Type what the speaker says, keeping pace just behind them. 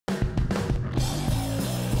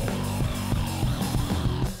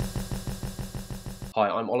Hi,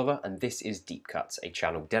 I'm Oliver, and this is Deep Cuts, a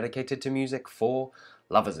channel dedicated to music for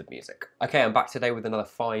lovers of music. Okay, I'm back today with another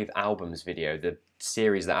 5 albums video, the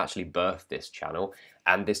series that actually birthed this channel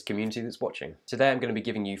and this community that's watching. Today I'm going to be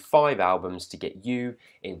giving you 5 albums to get you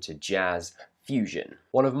into jazz fusion.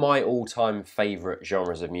 One of my all-time favourite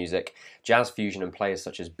genres of music, jazz fusion, and players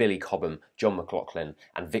such as Billy Cobham, John McLaughlin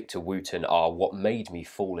and Victor Wooten are what made me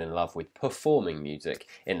fall in love with performing music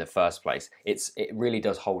in the first place. It really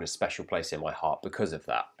does hold a special place in my heart because of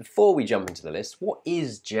that. Before we jump into the list, what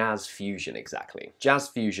is jazz fusion exactly? Jazz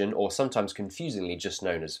fusion, or sometimes confusingly just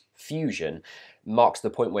known as fusion, marks the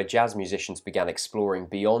point where jazz musicians began exploring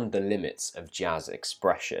beyond the limits of jazz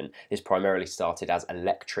expression. This primarily started as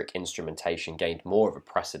electric instrumentation gained more of a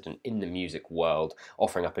precedent in the music world,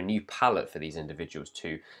 offering up a new palette for these individuals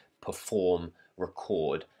to perform,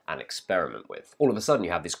 record, and experiment with. All of a sudden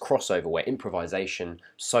you have this crossover where improvisation,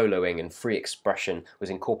 soloing, and free expression was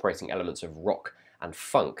incorporating elements of rock and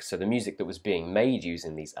funk, so the music that was being made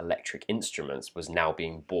using these electric instruments was now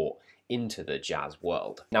being brought into the jazz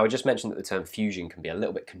world. Now, I just mentioned that the term fusion can be a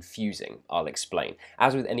little bit confusing. I'll explain.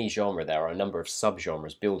 As with any genre, there are a number of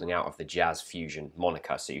subgenres building out of the jazz fusion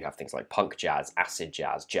moniker. So you have things like punk jazz, acid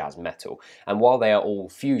jazz, jazz metal. And while they are all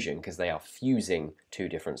fusion, because they are fusing two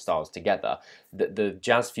different styles together, the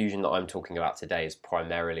jazz fusion that I'm talking about today is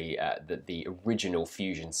primarily the original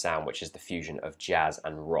fusion sound, which is the fusion of jazz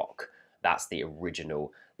and rock. That's the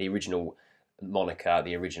original moniker,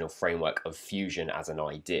 the original framework of fusion as an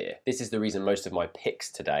idea. This is the reason most of my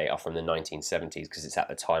picks today are from the 1970s, because it's at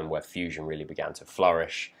the time where fusion really began to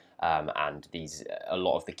flourish, and a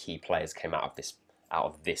lot of the key players came out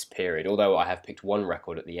of this period. Although I have picked one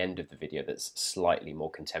record at the end of the video that's slightly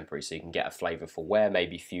more contemporary, so you can get a flavour for where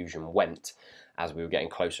maybe fusion went as we were getting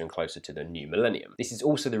closer and closer to the new millennium. This is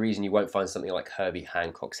also the reason you won't find something like Herbie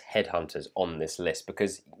Hancock's Headhunters on this list,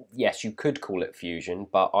 because yes, you could call it fusion,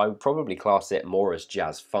 but I would probably class it more as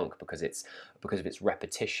jazz funk because of its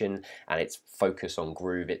repetition and its focus on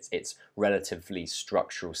groove, its relatively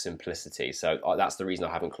structural simplicity. So that's the reason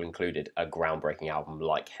I haven't included a groundbreaking album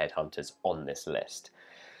like Headhunters on this list.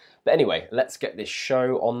 But anyway, let's get this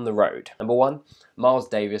show on the road. Number 1, Miles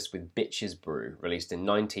Davis with Bitches Brew, released in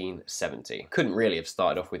 1970. Couldn't really have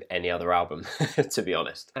started off with any other album, to be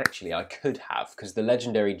honest. Actually, I could have, because the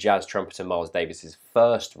legendary jazz trumpeter Miles Davis's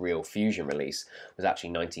first real fusion release was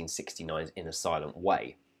actually 1969's In a Silent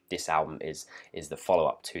Way. This album is the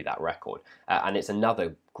follow-up to that record, and it's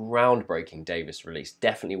another groundbreaking Davis release,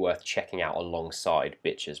 definitely worth checking out alongside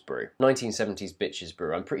Bitches Brew. 1970s Bitches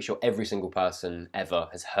Brew, I'm pretty sure every single person ever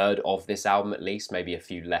has heard of this album at least, maybe a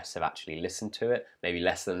few less have actually listened to it, maybe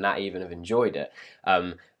less than that even have enjoyed it.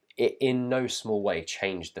 It in no small way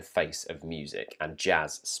changed the face of music, and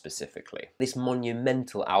jazz specifically. This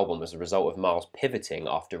monumental album was a result of Miles pivoting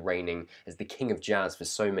after reigning as the king of jazz for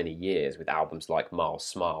so many years with albums like Miles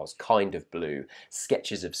Smiles, Kind of Blue,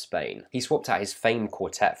 Sketches of Spain. He swapped out his famed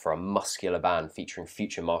quartet for a muscular band featuring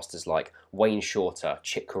future masters like Wayne Shorter,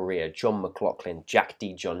 Chick Corea, John McLaughlin, Jack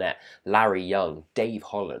D. Jonette, Larry Young, Dave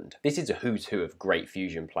Holland. This is a who's who of great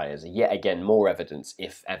fusion players, yet again more evidence,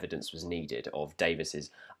 if evidence was needed, of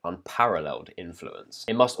Davis's unparalleled influence.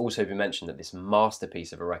 It must also be mentioned that this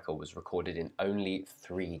masterpiece of a record was recorded in only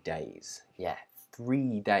 3 days. Yeah,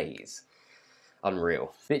 3 days.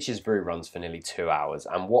 Unreal. Bitches Brew runs for nearly 2 hours,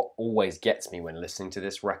 and what always gets me when listening to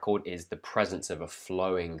this record is the presence of a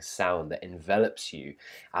flowing sound that envelops you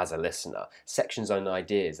as a listener. Sections and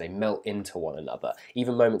ideas, they melt into one another.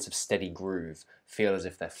 Even moments of steady groove feel as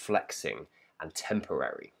if they're flexing and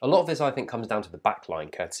temporary. A lot of this, I think, comes down to the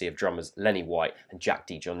backline, courtesy of drummers Lenny White and Jack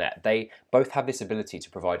D. Jonette. They both have this ability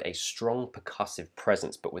to provide a strong percussive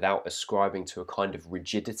presence, but without ascribing to a kind of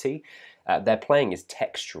rigidity. Their playing is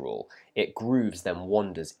textural. It grooves, then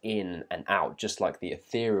wanders in and out, just like the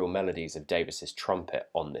ethereal melodies of Davis's trumpet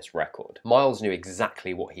on this record. Miles knew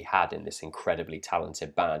exactly what he had in this incredibly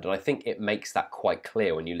talented band, and I think it makes that quite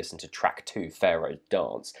clear when you listen to track 2, Pharaoh's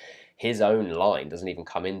Dance. His own line doesn't even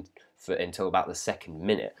come in until about the 2nd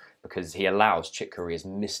minute, because he allows Chick Corea's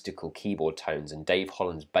mystical keyboard tones and Dave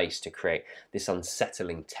Holland's bass to create this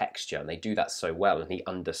unsettling texture, and they do that so well, and he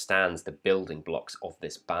understands the building blocks of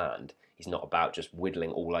this band. He's not about just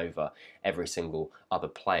whittling all over every single other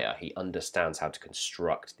player. He understands how to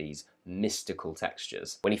construct these mystical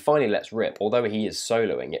textures. When he finally lets rip, although he is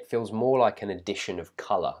soloing, it feels more like an addition of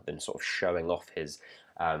colour than sort of showing off his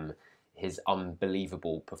his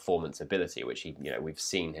unbelievable performance ability, which we've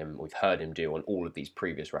seen him, we've heard him do on all of these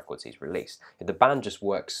previous records he's released. The band just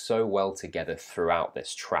works so well together throughout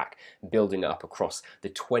this track, building up across the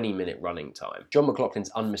 20-minute running time. John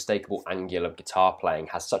McLaughlin's unmistakable angular guitar playing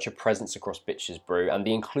has such a presence across Bitches Brew, and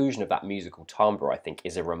the inclusion of that musical timbre, I think,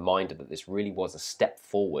 is a reminder that this really was a step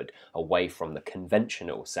forward away from the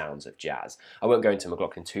conventional sounds of jazz. I won't go into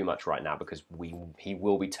McLaughlin too much right now because he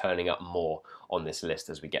will be turning up more on this list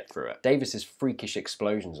as we get through it. Davis's freakish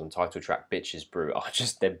explosions on title track Bitches Brew are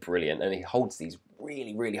they're brilliant, and he holds these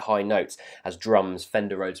really high notes as drums,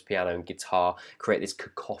 Fender Rhodes piano and guitar create this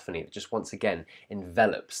cacophony that just once again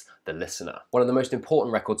envelops the listener. One of the most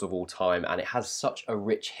important records of all time, and it has such a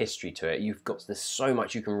rich history to it. There's so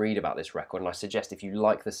much you can read about this record, and I suggest if you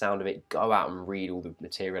like the sound of it, go out and read all the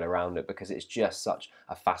material around it, because it's just such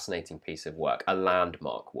a fascinating piece of work, a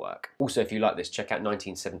landmark work. Also, if you like this, check out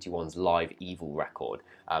 1971's Live Evil record.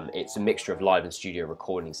 It's a mixture of live and studio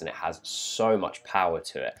recordings, and it has so much power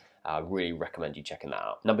to it. I really recommend you checking that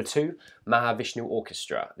out. Number 2, Mahavishnu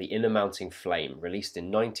Orchestra, The Inner Mounting Flame, released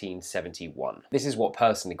in 1971. This is what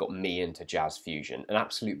personally got me into jazz fusion, an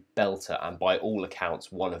absolute belter, and by all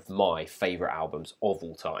accounts one of my favourite albums of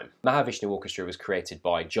all time. Mahavishnu Orchestra was created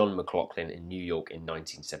by John McLaughlin in New York in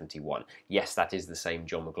 1971. Yes, that is the same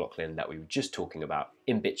John McLaughlin that we were just talking about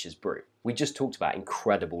in Bitches Brew. We just talked about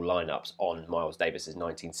incredible lineups on Miles Davis's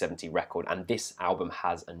 1970 record, and this album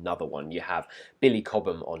has another one. You have Billy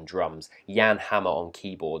Cobham on drums, Jan Hammer on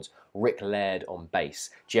keyboards, Rick Laird on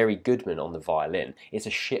bass, Jerry Goodman on the violin. It's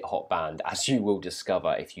a shit-hot band, as you will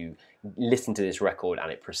discover if you listen to this record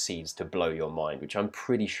and it proceeds to blow your mind, which I'm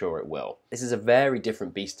pretty sure it will. This is a very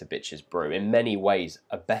different beast to Bitches Brew. In many ways,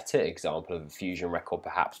 a better example of a fusion record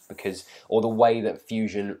perhaps, or the way that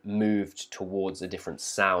fusion moved towards a different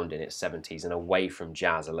sound in its 70s and away from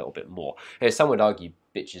jazz a little bit more. Some would argue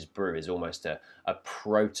Bitches Brew is almost a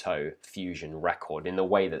proto-fusion record in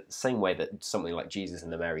the same way that something like Jesus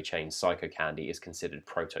and the Mary Chain's Psycho Candy is considered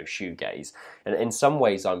proto-shoegaze. And in some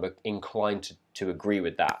ways I'm inclined to agree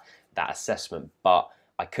with that assessment, but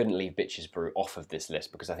I couldn't leave Bitches Brew off of this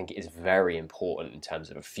list because I think it is very important in terms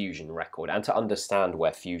of a fusion record, and to understand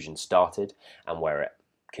where fusion started and where it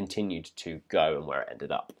continued to go and where it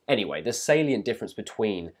ended up. Anyway, the salient difference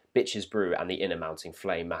between Bitches Brew and the Inner Mounting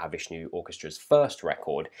Flame, Mahavishnu Orchestra's first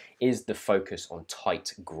record, is the focus on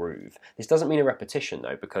tight groove. This doesn't mean a repetition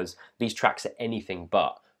though, because these tracks are anything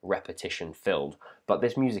but repetition filled, but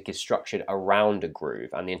this music is structured around a groove,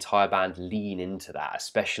 and the entire band lean into that,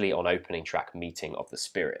 especially on opening track Meeting of the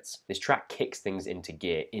Spirits. This track kicks things into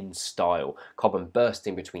gear in style, Cobham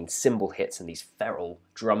bursting between cymbal hits and these feral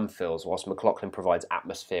drum fills, whilst McLaughlin provides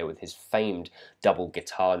atmosphere with his famed double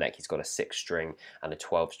guitar neck. He's got a 6-string and a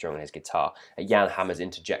 12-string on his guitar. Jan Hammer's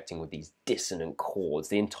interjecting with these dissonant chords.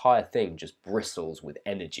 The entire thing just bristles with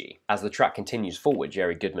energy. As the track continues forward,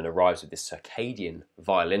 Jerry Goodman arrives with this circadian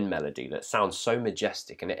violin melody that sounds so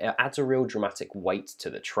majestic, and it adds a real dramatic weight to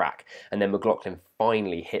the track. And then McLaughlin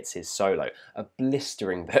finally hits his solo, a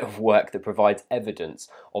blistering bit of work that provides evidence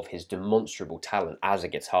of his demonstrable talent as a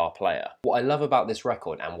guitar player. What I love about this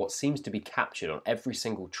record, and what seems to be captured on every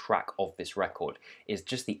single track of this record, is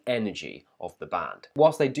just the energy of the band.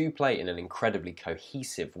 Whilst they do play in an incredibly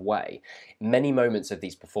cohesive way, many moments of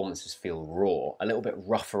these performances feel raw, a little bit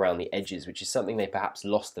rough around the edges, which is something they perhaps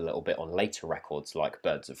lost a little bit on later records like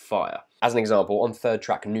Birds of Fire. As an example, on third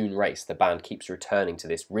track Noon Race, the band keeps returning to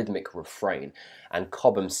this rhythmic refrain, and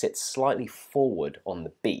Cobham sits slightly forward on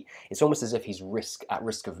the beat. It's almost as if he's at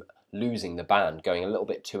risk of losing the band, going a little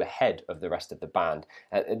bit too ahead of the rest of the band.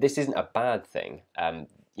 This isn't a bad thing.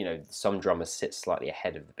 Some drummers sit slightly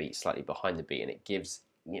ahead of the beat, slightly behind the beat, and it gives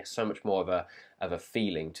so much more of a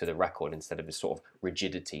feeling to the record instead of this sort of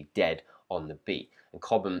rigidity, dead on the beat. And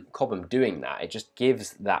Cobham doing that, it just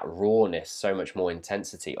gives that rawness so much more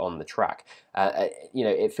intensity on the track.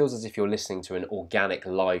 It feels as if you're listening to an organic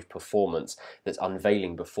live performance that's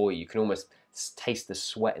unveiling before you. You can almost taste the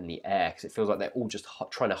sweat in the air, because it feels like they're all just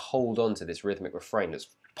trying to hold on to this rhythmic refrain that's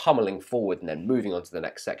pummeling forward and then moving on to the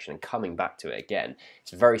next section and coming back to it again.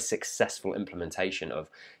 It's a very successful implementation of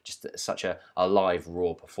just such a live,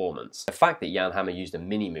 raw performance. The fact that Jan Hammer used a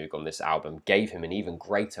mini-moog on this album gave him an even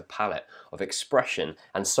greater palette of expression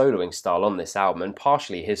and soloing style on this album, and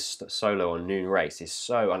partially his solo on Noon Race is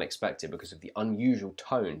so unexpected because of the unusual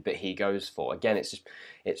tone that he goes for. Again,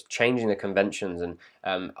 it's changing the conventions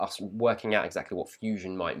and us working out exactly what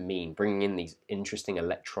fusion might mean, bringing in these interesting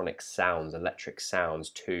electric sounds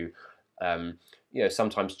to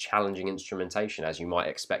sometimes challenging instrumentation, as you might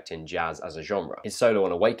expect in jazz as a genre. His solo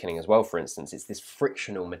on Awakening as well, for instance, it's this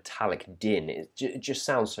frictional metallic din. It just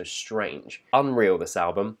sounds so strange. Unreal, this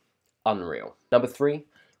album. unreal. Number 3,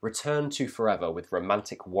 Return to Forever with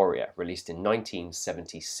Romantic Warrior, released in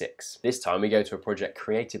 1976. This time we go to a project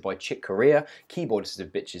created by Chick Corea, keyboardist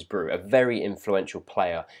of Bitches Brew, a very influential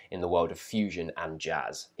player in the world of fusion and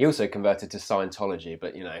jazz. He also converted to Scientology,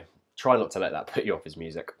 but you know, try not to let that put you off his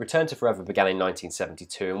music. Return to Forever began in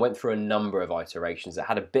 1972 and went through a number of iterations that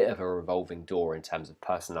had a bit of a revolving door in terms of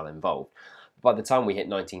personnel involved. By the time we hit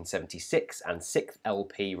 1976 and 6th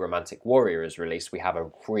LP Romantic Warrior is released, we have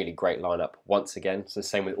a really great lineup once again. So the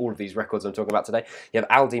same with all of these records I'm talking about today. You have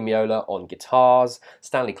Al Di Meola on guitars,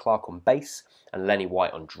 Stanley Clarke on bass, and Lenny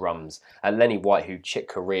White on drums. Lenny White, who Chick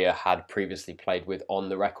Corea had previously played with on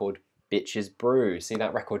the record Bitches Brew. See,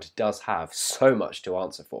 that record does have so much to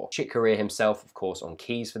answer for. Chick Corea himself, of course, on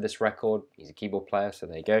keys for this record. He's a keyboard player, so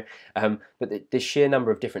there you go. But the sheer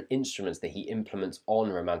number of different instruments that he implements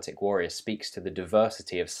on Romantic Warrior speaks to the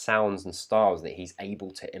diversity of sounds and styles that he's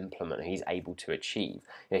able to implement and he's able to achieve.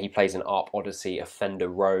 You know, he plays an ARP Odyssey, a Fender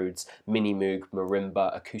Rhodes, Mini Moog,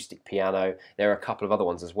 marimba, acoustic piano. There are a couple of other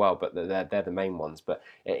ones as well, but they're the main ones. But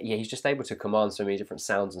yeah, he's just able to command so many different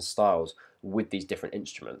sounds and styles with these different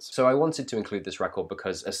instruments. So I wanted to include this record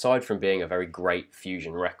because aside from being a very great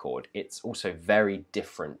fusion record, it's also very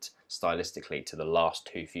different stylistically to the last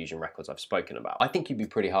 2 fusion records I've spoken about. I think you'd be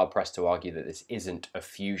pretty hard pressed to argue that this isn't a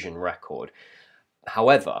fusion record.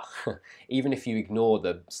 However, even if you ignore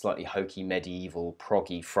the slightly hokey medieval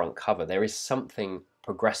proggy front cover, there is something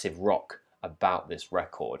progressive rock about this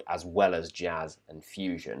record, as well as jazz and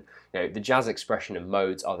fusion. You know, the jazz expression and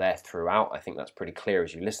modes are there throughout. I think that's pretty clear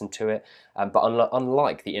as you listen to it. But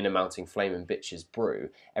unlike the Inner Mounting Flame and Bitches Brew,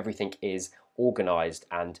 everything is organized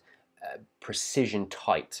and precision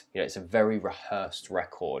tight. You know, it's a very rehearsed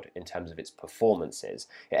record in terms of its performances.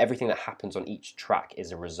 Everything that happens on each track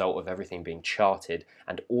is a result of everything being charted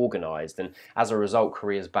and organized, and as a result,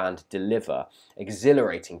 Korea's band deliver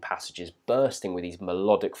exhilarating passages bursting with these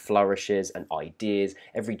melodic flourishes and ideas.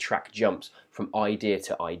 Every track jumps from idea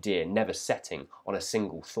to idea, never setting on a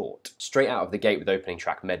single thought. Straight out of the gate with opening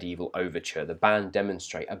track Medieval Overture, the band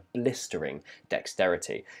demonstrate a blistering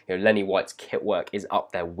dexterity. You know, Lenny White's kit work is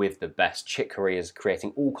up there with the best. Chick Corea is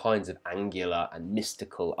creating all kinds of angular and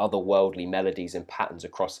mystical, otherworldly melodies and patterns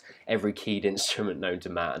across every keyed instrument known to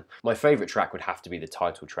man. My favourite track would have to be the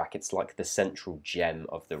title track. It's like the central gem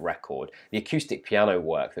of the record. The acoustic piano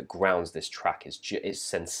work that grounds this track is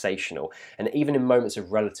sensational, and even in moments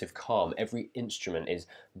of relative calm, every instrument is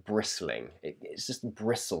bristling. It's just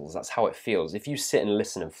bristles. That's how it feels. If you sit and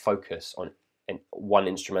listen and focus on one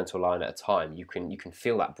instrumental line at a time, you can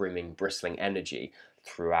feel that brimming, bristling energy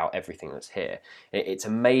throughout everything that's here. It's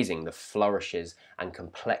amazing the flourishes and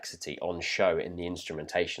complexity on show in the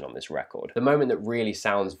instrumentation on this record. The moment that really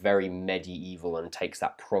sounds very medieval and takes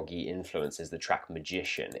that proggy influence is the track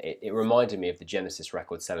Magician. It reminded me of the Genesis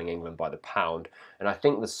record Selling England by the Pound, and I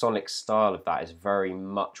think the sonic style of that is very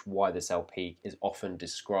much why this LP is often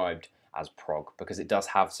described as prog, because it does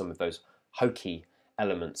have some of those hokey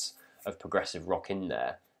elements of progressive rock in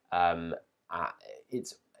there.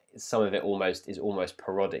 Some of it is almost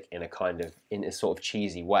parodic in a sort of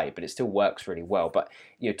cheesy way, but it still works really well. But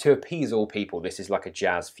you know, to appease all people, this is like a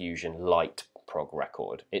jazz fusion light prog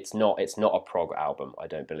record. It's not a prog album, I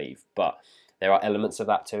don't believe, but there are elements of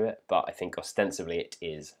that to it. But I think ostensibly it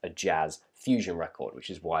is a jazz fusion record, which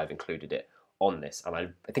is why I've included it on this. And I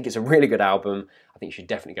think it's a really good album. I think you should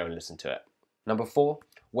definitely go and listen to it. Number 4,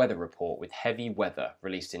 Weather Report with Heavy Weather,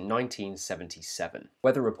 released in 1977.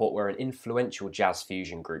 Weather Report were an influential jazz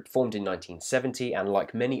fusion group formed in 1970, and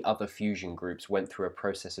like many other fusion groups went through a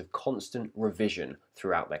process of constant revision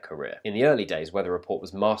throughout their career. In the early days, Weather Report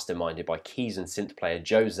was masterminded by keys and synth player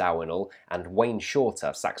Joe Zawinul and Wayne Shorter,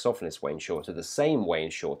 saxophonist Wayne Shorter, the same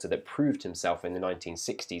Wayne Shorter that proved himself in the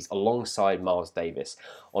 1960s alongside Miles Davis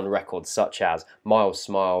on records such as Miles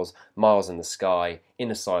Smiles, Miles in the Sky,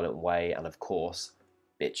 In a Silent Way, and of course,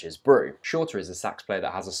 Bitches Brew. Shorter is a sax player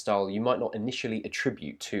that has a style you might not initially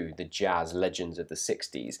attribute to the jazz legends of the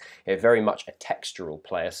 60s. Very much a textural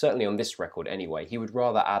player, certainly on this record anyway. He would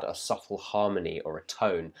rather add a subtle harmony or a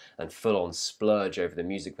tone than full-on splurge over the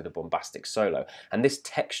music with a bombastic solo, and this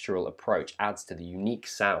textural approach adds to the unique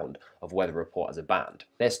sound of Weather Report as a band.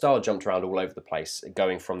 Their style jumped around all over the place,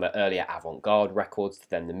 going from the earlier avant-garde records to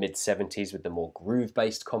then the mid-70s with the more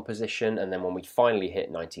groove-based composition, and then when we finally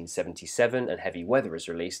hit 1977 and Heavy Weather is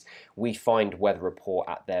released, we find Weather Report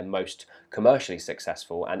at their most commercially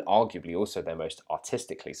successful and arguably also their most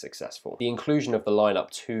artistically successful. The inclusion of the lineup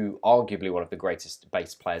to arguably one of the greatest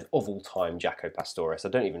bass players of all time, Jaco Pastorius, I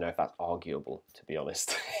don't even know if that's arguable, to be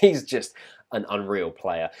honest. He's just an unreal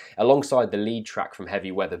player. Alongside the lead track from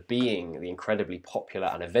Heavy Weather being the incredibly popular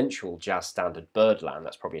and eventual jazz standard Birdland,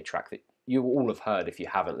 that's probably a track that you all have heard if you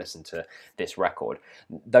haven't listened to this record.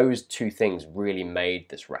 Those two things really made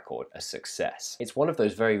this record a success. It's one of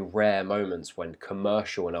those very rare moments when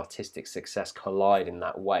commercial and artistic success collide in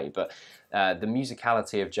that way, but the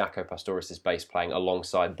musicality of Jaco Pastorius' bass playing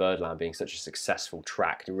alongside Birdland being such a successful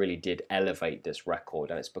track really did elevate this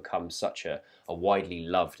record, and it's become such a widely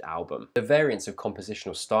loved album. The variance of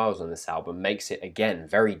compositional styles on this album makes it, again,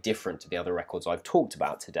 very different to the other records I've talked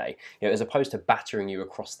about today. You know, as opposed to battering you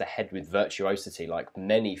across the head with virtuosity like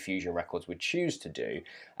many fusion records would choose to do,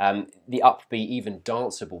 the upbeat, even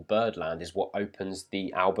danceable Birdland is what opens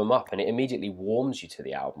the album up, and it immediately warms you to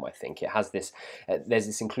the album, I think. It has this, there's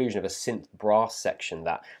this inclusion of a synth brass section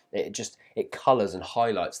that it colours and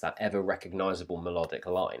highlights that ever recognisable melodic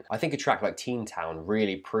line. I think a track like Teen Town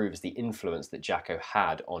really proves the influence that Jaco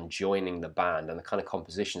had on joining the band and the kind of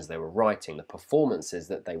compositions they were writing, the performances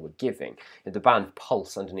that they were giving. The band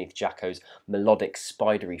pulse underneath Jaco's melodic,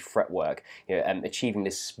 spidery fretwork, achieving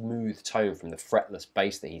this smooth tone from the fretless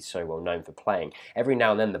bass that he's so well known for playing. Every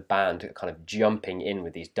now and then the band kind of jumping in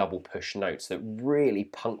with these double push notes that really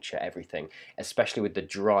puncture everything, especially with the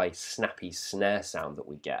dry, snappy snare sound that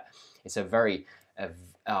we get. It's a very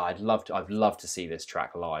I'd love to see this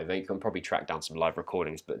track live. You can probably track down some live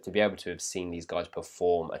recordings, but to be able to have seen these guys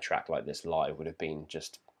perform a track like this live would have been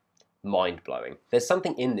just mind-blowing. There's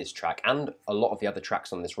something in this track and a lot of the other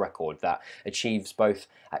tracks on this record that achieves both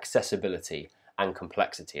accessibility and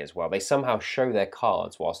complexity as well. They somehow show their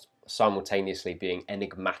cards whilst simultaneously being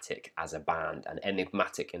enigmatic as a band and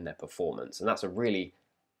enigmatic in their performance, and that's a really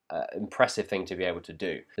impressive thing to be able to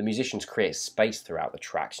do. The musicians create space throughout the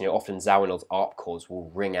tracks. You know, often Zawinul's ARP chords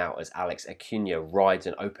will ring out as Alex Acuna rides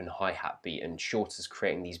an open hi-hat beat, and Shorter's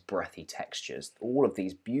creating these breathy textures. All of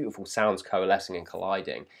these beautiful sounds coalescing and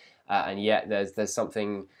colliding, and yet there's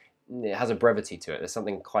something. It has a brevity to it. There's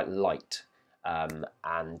something quite light.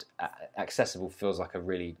 And accessible feels like a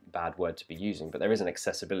really bad word to be using, but there is an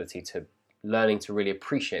accessibility to learning to really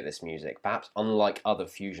appreciate this music. Perhaps unlike other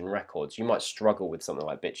fusion records, you might struggle with something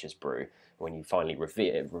like Bitches Brew. When you finally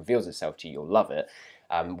it reveals itself to you, you'll love it.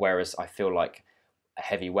 Whereas I feel like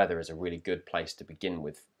Heavy Weather is a really good place to begin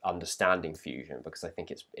with understanding fusion, because I think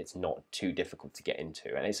it's not too difficult to get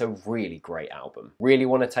into, and it's a really great album. Really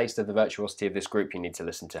want a taste of the virtuosity of this group, you need to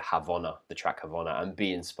listen to Havana, the track Havana, and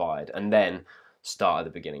be inspired, and then start at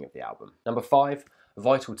the beginning of the album. Number 5,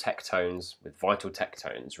 Vital Tectones with Vital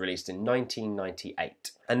Tectones, released in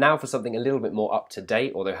 1998. And now for something a little bit more up to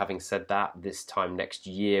date, although having said that, this time next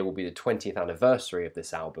year will be the 20th anniversary of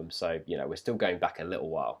this album, so, you know, we're still going back a little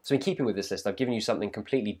while. So in keeping with this list, I've given you something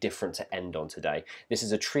completely different to end on today. This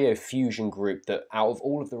is a trio fusion group that, out of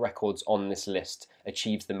all of the records on this list,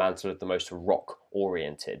 achieves the mantle of the most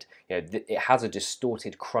rock-oriented. You know, it has a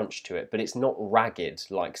distorted crunch to it, but it's not ragged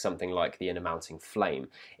like something like The Inner Mounting Flame.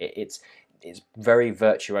 It's very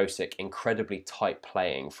virtuosic, incredibly tight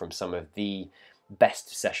playing from some of the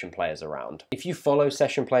best session players around. If you follow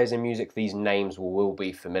session players in music, these names will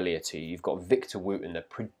be familiar to you. You've got Victor Wooten, a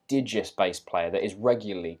prodigious bass player that is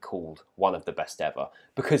regularly called one of the best ever,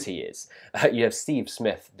 because he is. You have Steve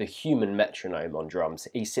Smith, the human metronome on drums.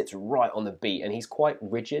 He sits right on the beat, and he's quite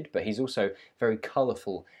rigid, but he's also very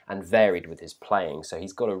colourful and varied with his playing, so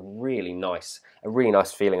he's got a really nice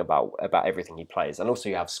feeling about everything he plays. And also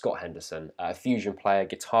you have Scott Henderson, a fusion player,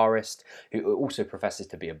 guitarist, who also professes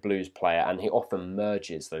to be a blues player, and he often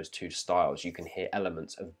merges those two styles. You can hear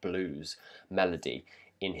elements of blues melody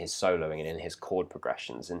in his soloing and in his chord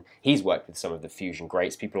progressions, and he's worked with some of the fusion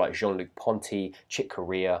greats, people like Jean-Luc Ponty, Chick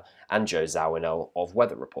Corea, and Joe Zawinul of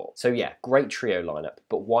Weather Report. So yeah, great trio lineup,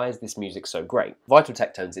 but why is this music so great? Vital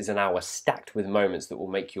Tectones is an hour stacked with moments that will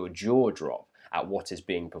make your jaw drop at what is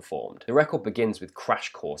being performed. The record begins with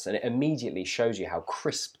Crash Course, and it immediately shows you how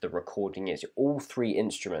crisp the recording is. All three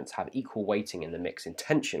instruments have equal weighting in the mix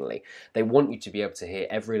intentionally. They want you to be able to hear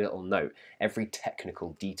every little note, every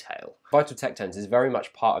technical detail. Vital Tectones is very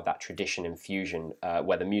much part of that tradition in fusion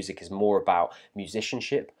where the music is more about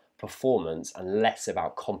musicianship, performance, and less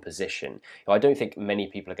about composition. Now, I don't think many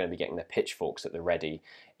people are going to be getting their pitchforks at the ready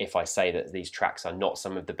if I say that these tracks are not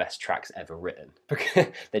some of the best tracks ever written.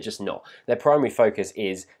 They're just not. Their primary focus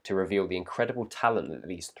is to reveal the incredible talent that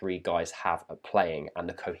these three guys have at playing and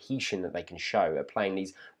the cohesion that they can show at playing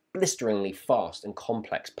these blisteringly fast and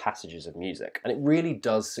complex passages of music, and it really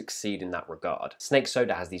does succeed in that regard. Snake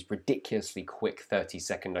Soda has these ridiculously quick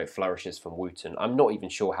 30-second note flourishes from Wooten. I'm not even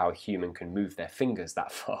sure how a human can move their fingers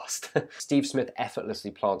that fast. Steve Smith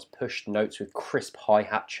effortlessly plants pushed notes with crisp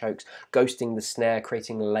hi-hat chokes, ghosting the snare,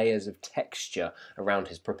 creating layers of texture around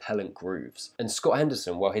his propellant grooves. And Scott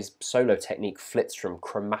Henderson, well, his solo technique flits from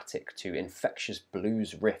chromatic to infectious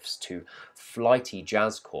blues riffs to flighty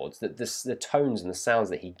jazz chords. The tones and the sounds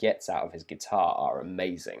that he gets out of his guitar are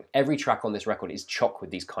amazing. Every track on this record is chock with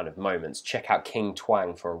these kind of moments. Check out King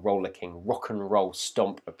Twang for a Roller King rock and roll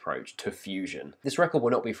stomp approach to fusion. This record will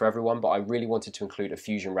not be for everyone, but I really wanted to include a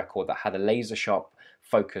fusion record that had a laser sharp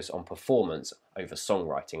focus on performance over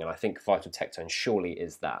songwriting, and I think Vital Tectone surely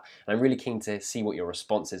is that. And I'm really keen to see what your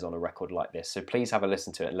response is on a record like this, so please have a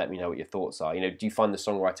listen to it and let me know what your thoughts are. You know, do you find the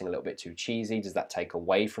songwriting a little bit too cheesy? Does that take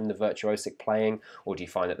away from the virtuosic playing, or do you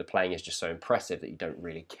find that the playing is just so impressive that you don't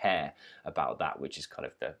really care about that, which is kind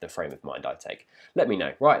of the frame of mind I take? Let me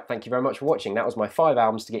know. Right, thank you very much for watching. That was my 5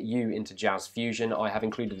 albums to get you into jazz fusion. I have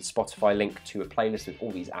included the Spotify link to a playlist with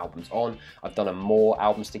all these albums on. I've done a more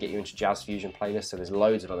albums to get you into jazz fusion playlist, so there's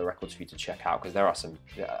loads of other records for you to check out, because there are some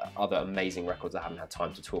other amazing records I haven't had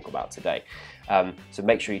time to talk about today. So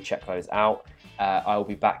make sure you check those out. I will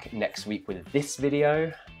be back next week with this video,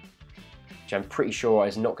 which I'm pretty sure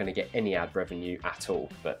is not going to get any ad revenue at all,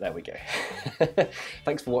 but there we go.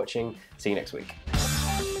 Thanks for watching. See you next week.